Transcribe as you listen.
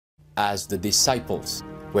As the disciples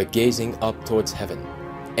were gazing up towards heaven,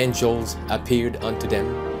 angels appeared unto them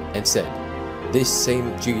and said, This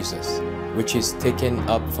same Jesus, which is taken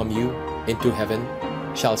up from you into heaven,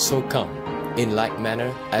 shall so come in like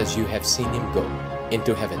manner as you have seen him go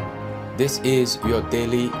into heaven. This is your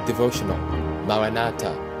daily devotional.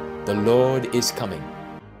 Maranatha, the Lord is coming.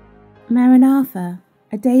 Maranatha,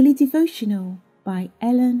 a daily devotional by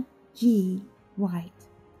Ellen G. White.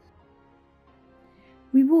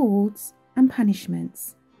 Rewards and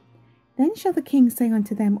punishments. Then shall the king say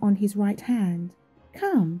unto them on his right hand,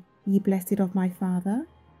 Come, ye blessed of my Father,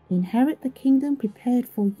 inherit the kingdom prepared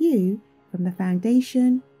for you from the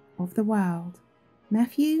foundation of the world.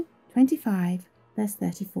 Matthew 25, verse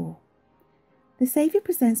 34. The Saviour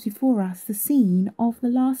presents before us the scene of the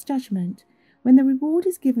Last Judgment, when the reward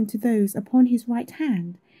is given to those upon his right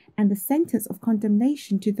hand, and the sentence of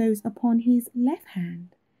condemnation to those upon his left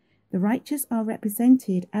hand. The righteous are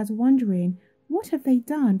represented as wondering, what have they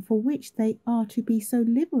done for which they are to be so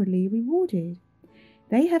liberally rewarded?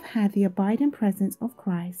 They have had the abiding presence of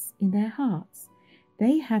Christ in their hearts.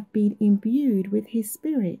 They have been imbued with his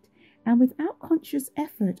Spirit, and without conscious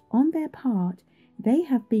effort on their part, they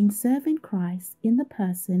have been serving Christ in the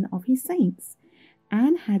person of his saints,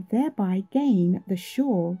 and had thereby gained the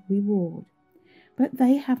sure reward. But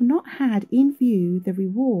they have not had in view the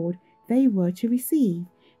reward they were to receive,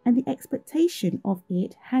 and the expectation of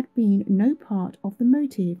it had been no part of the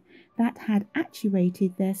motive that had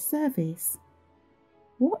actuated their service.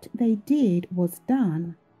 What they did was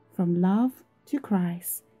done from love to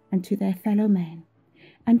Christ and to their fellow men.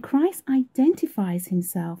 And Christ identifies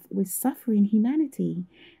himself with suffering humanity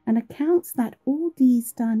and accounts that all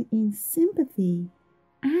deeds done in sympathy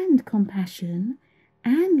and compassion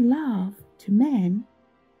and love to men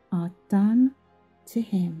are done to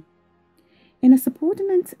him. In a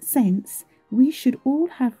subordinate sense, we should all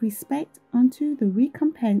have respect unto the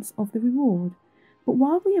recompense of the reward, but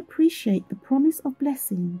while we appreciate the promise of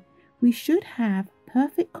blessing, we should have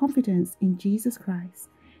perfect confidence in Jesus Christ,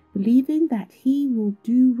 believing that he will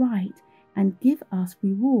do right and give us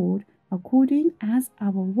reward according as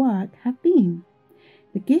our work have been.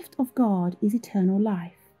 The gift of God is eternal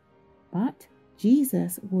life, but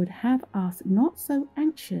Jesus would have us not so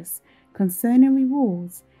anxious concerning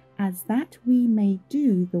rewards, as that we may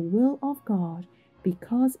do the will of God,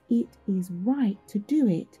 because it is right to do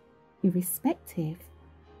it, irrespective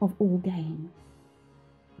of all gain.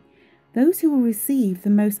 Those who will receive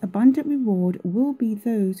the most abundant reward will be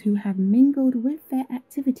those who have mingled with their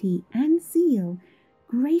activity and zeal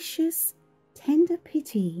gracious, tender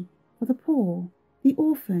pity for the poor, the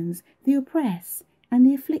orphans, the oppressed, and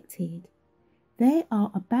the afflicted. There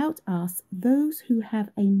are about us those who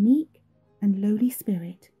have a meek and lowly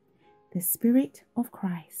spirit, the Spirit of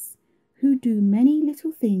Christ, who do many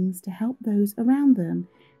little things to help those around them,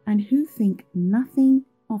 and who think nothing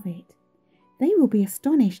of it. They will be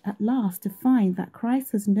astonished at last to find that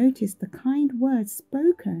Christ has noticed the kind words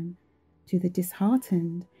spoken to the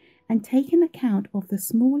disheartened, and taken account of the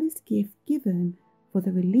smallest gift given for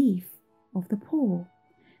the relief of the poor,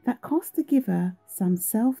 that cost the giver some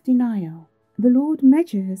self-denial. The Lord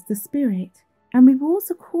measures the spirit and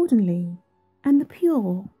rewards accordingly, and the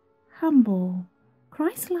pure, humble,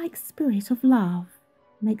 Christ-like spirit of love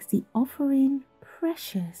makes the offering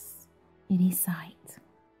precious in his sight.